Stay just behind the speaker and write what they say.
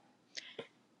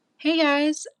Hey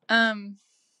guys,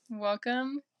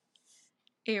 welcome.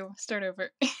 Ew, start over.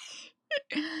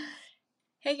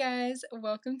 Hey guys,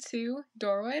 welcome to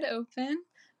Door Wide Open.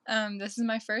 This is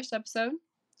my first episode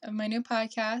of my new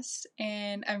podcast,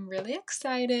 and I'm really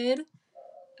excited.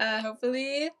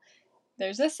 Hopefully,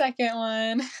 there's a second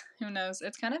one. Who knows?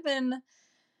 It's kind of been,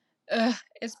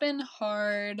 it's been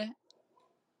hard,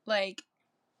 like,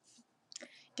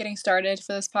 getting started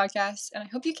for this podcast, and I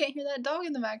hope you can't hear that dog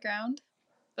in the background.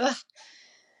 Ugh.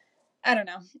 I don't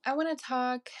know. I want to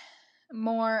talk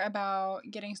more about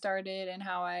getting started and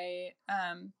how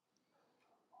I'm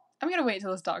gonna wait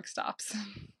till this dog stops.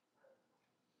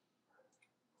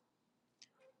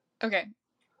 Okay,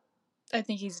 I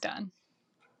think he's done.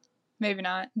 Maybe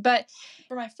not. But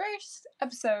for my first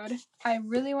episode, I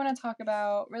really want to talk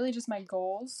about really just my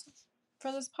goals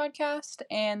for this podcast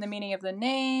and the meaning of the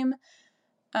name,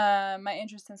 my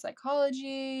interest in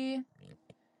psychology,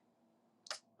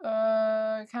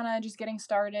 kind of just getting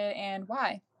started and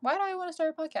why. Why do I want to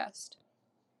start a podcast?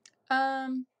 I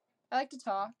like to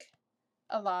talk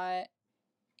a lot,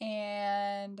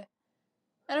 and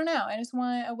I don't know, I just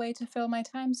want a way to fill my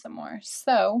time some more.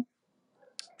 So,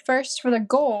 first for the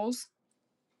goals,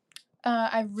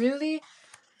 I really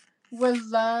would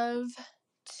love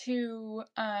to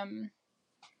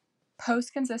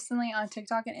post consistently on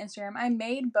TikTok and Instagram. I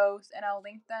made both, and I'll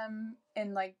link them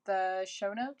in like the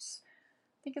show notes,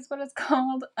 I think is what it's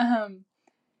called.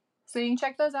 So you can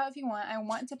check those out if you want. I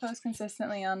want to post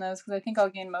consistently on those because I think I'll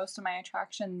gain most of my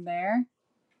attraction there.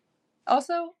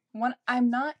 Also, I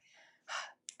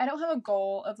don't have a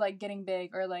goal of like getting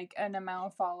big or like an amount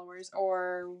of followers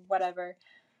or whatever.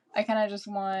 I kind of just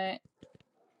want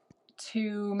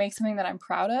to make something that I'm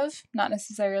proud of. Not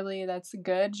necessarily that's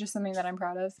good, just something that I'm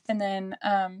proud of. And then,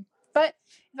 but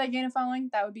if I gain a following,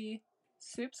 that would be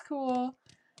soups cool,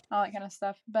 all that kind of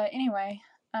stuff. But anyway,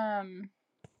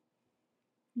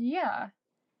 yeah.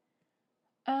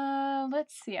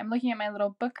 Let's see. I'm looking at my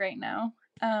little book right now.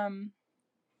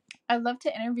 I'd love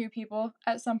to interview people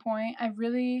at some point. I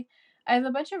have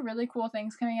a bunch of really cool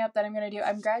things coming up that I'm going to do.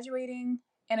 I'm graduating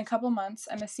in a couple months.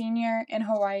 I'm a senior in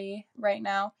Hawaii right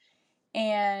now,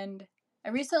 and I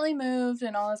recently moved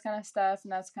and all this kind of stuff,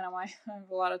 and that's kind of why I have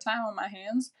a lot of time on my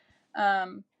hands.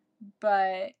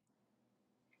 But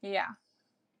yeah.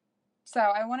 So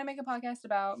I want to make a podcast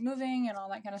about moving and all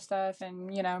that kind of stuff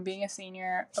and, you know, being a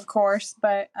senior, of course.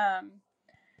 But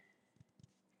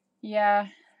yeah,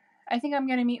 I think I'm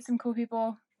going to meet some cool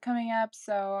people coming up,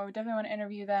 so I would definitely want to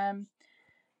interview them.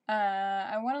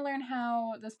 I want to learn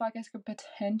how this podcast could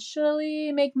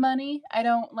potentially make money. I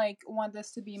don't, want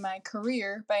this to be my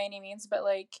career by any means, but,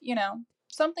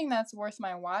 something that's worth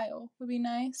my while would be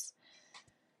nice.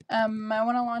 I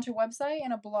want to launch a website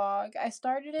and a blog. I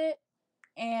started it,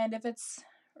 and if it's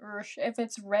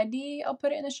ready, I'll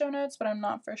put it in the show notes, but I'm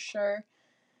not for sure.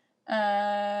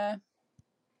 Yeah,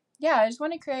 I just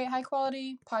want to create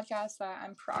high-quality podcasts that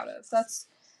I'm proud of. That's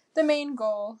the main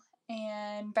goal.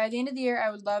 And by the end of the year, I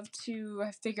would love to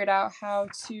have figured out how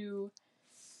to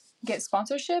get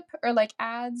sponsorship or,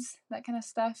 ads, that kind of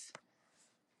stuff.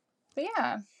 But,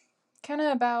 yeah, kind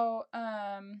of about,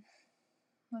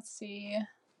 let's see.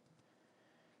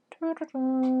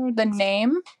 The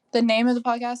name of the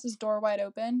podcast is Door Wide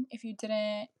Open. If you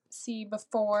didn't see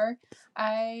before,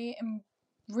 I am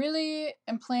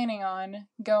planning on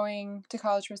going to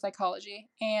college for psychology,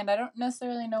 and I don't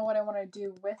necessarily know what I want to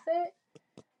do with it,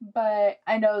 but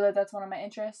I know that that's one of my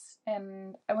interests,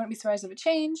 and I wouldn't be surprised if it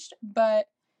changed, but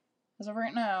as of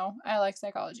right now, I like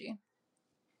psychology.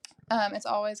 It's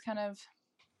always kind of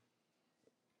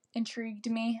intrigued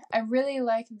me. I really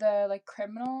like the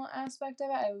criminal aspect of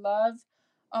it.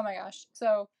 Oh my gosh.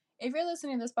 So if you're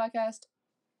listening to this podcast,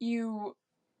 you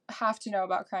have to know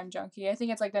about Crime Junkie. I think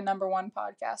it's the number one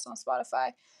podcast on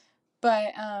Spotify.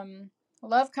 But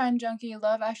love Crime Junkie,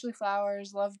 love Ashley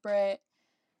Flowers, love Brit.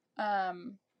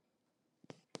 But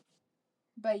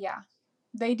yeah,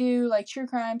 they do true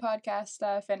crime podcast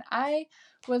stuff, and I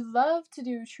would love to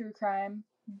do true crime,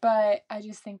 but I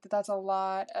just think that that's a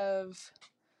lot of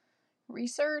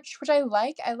research, which I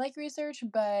like. I like research,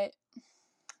 but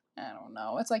I don't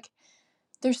know. It's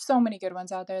there's so many good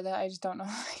ones out there that I just don't know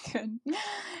if I could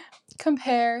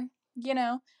compare,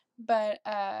 But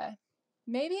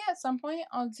maybe at some point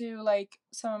I'll do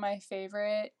some of my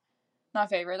favorite, not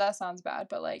favorite, that sounds bad,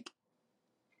 but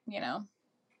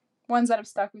ones that have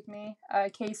stuck with me,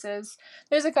 cases.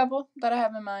 There's a couple that I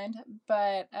have in mind,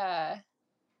 but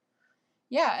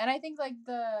yeah, and I think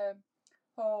the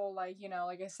whole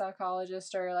a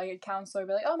psychologist or a counselor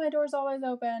be oh, my door's always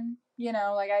open, I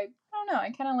don't know,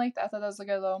 I kind of like that. I thought that was a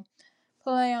good little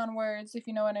play on words, if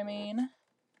you know what I mean.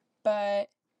 But,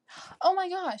 oh my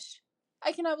gosh,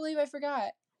 I cannot believe I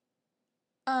forgot.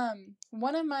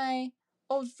 One of my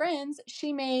old friends,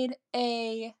 she made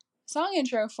a song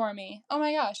intro for me. Oh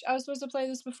my gosh, I was supposed to play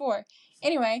this before.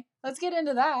 Anyway, let's get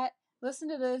into that. Listen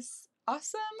to this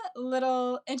awesome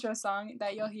little intro song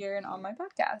that you'll hear in all my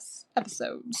podcast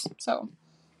episodes. So,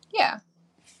 yeah.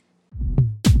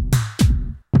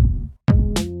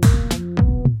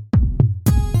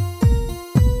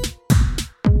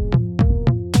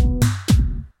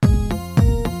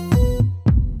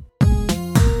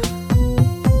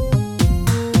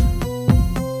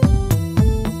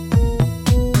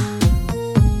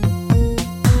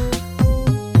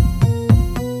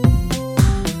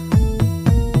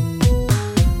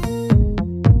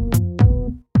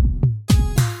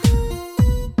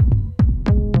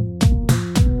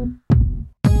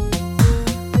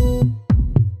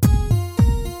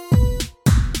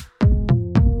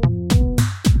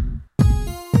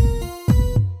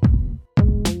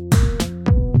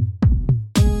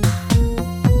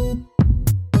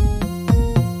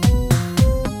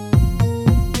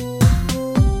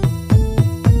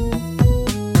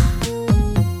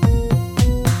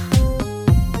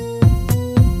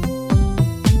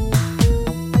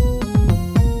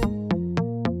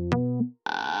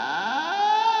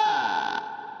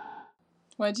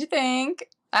 What'd you think?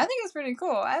 I think it's pretty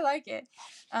cool. I like it.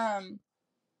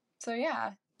 So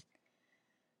yeah.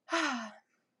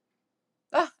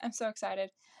 Oh, I'm so excited.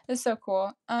 This is so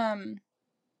cool.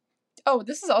 Oh,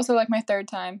 this is also like my third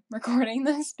time recording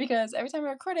this because every time I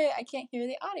record it, I can't hear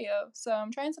the audio. So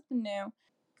I'm trying something new.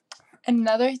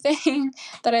 Another thing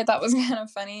that I thought was kind of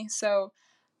funny. So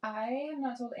I have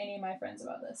not told any of my friends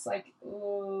about this. Like,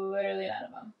 literally none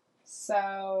of them.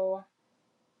 So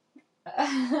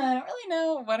I don't really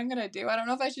know what I'm gonna do. I don't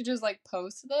know if I should just like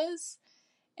post this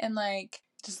and like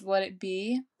just let it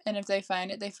be. And if they find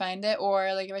it, they find it.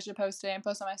 Or like if I should post it and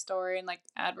post on my story and like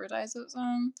advertise it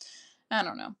some. I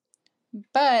don't know.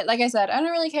 But like I said, I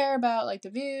don't really care about like the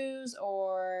views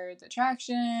or the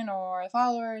traction or the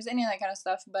followers, any of that kind of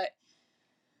stuff. But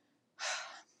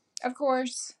of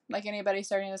course, like anybody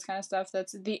starting this kind of stuff,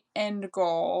 that's the end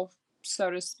goal,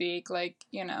 so to speak. Like,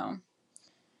 you know,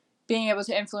 being able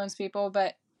to influence people.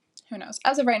 But who knows?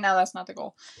 As of right now, that's not the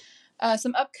goal.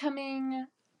 Some upcoming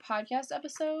podcast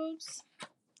episodes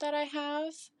that I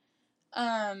have.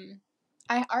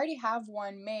 I already have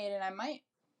one made, and I might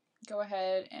go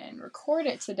ahead and record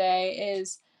it today.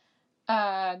 Is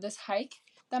this hike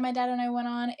that my dad and I went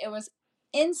on. It was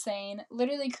insane,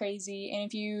 literally crazy. And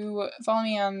if you follow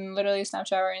me on literally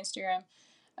Snapchat or Instagram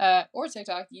or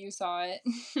TikTok, you saw it.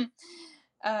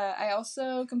 I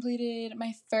also completed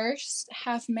my first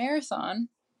half marathon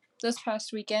this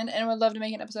past weekend, and would love to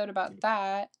make an episode about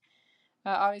that.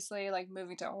 Obviously, like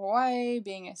moving to Hawaii,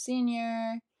 being a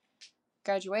senior,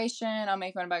 graduation. I'll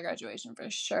make one about graduation for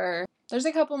sure. There's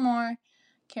a couple more.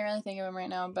 Can't really think of them right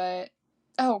now, but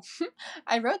oh,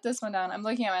 I wrote this one down. I'm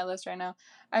looking at my list right now.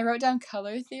 I wrote down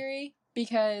color theory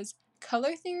because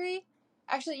color theory,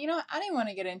 actually, you know what? I didn't want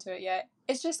to get into it yet.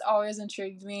 It's just always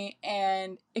intrigued me,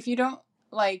 and if you don't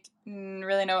like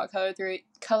really know what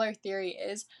color theory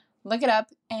is, look it up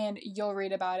and you'll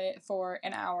read about it for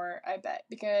an hour, I bet,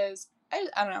 because I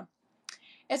don't know.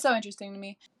 It's so interesting to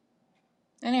me.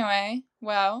 Anyway,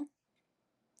 well,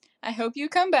 I hope you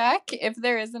come back if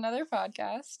there is another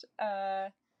podcast.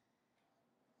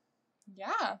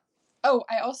 Yeah. Oh,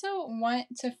 I also want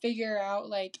to figure out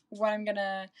like what I'm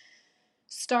gonna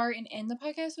start and end the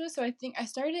podcast with. So I think I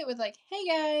started it with like, "Hey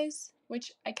guys,"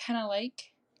 which I kind of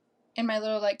like in my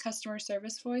little like customer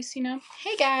service voice, you know.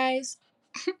 "Hey guys."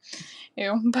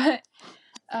 Ew, but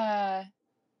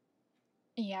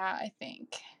yeah, I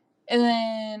think. And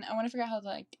then I want to figure out how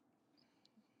like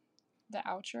the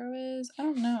outro is. I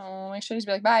don't know. Like, should I just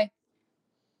be like, "Bye,"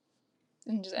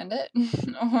 and just end it?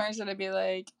 Or should I be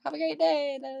like, "Have a great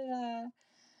day," da,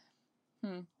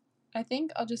 da, da. I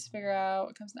think I'll just figure out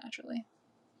what comes naturally.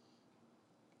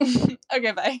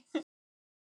 Okay, bye.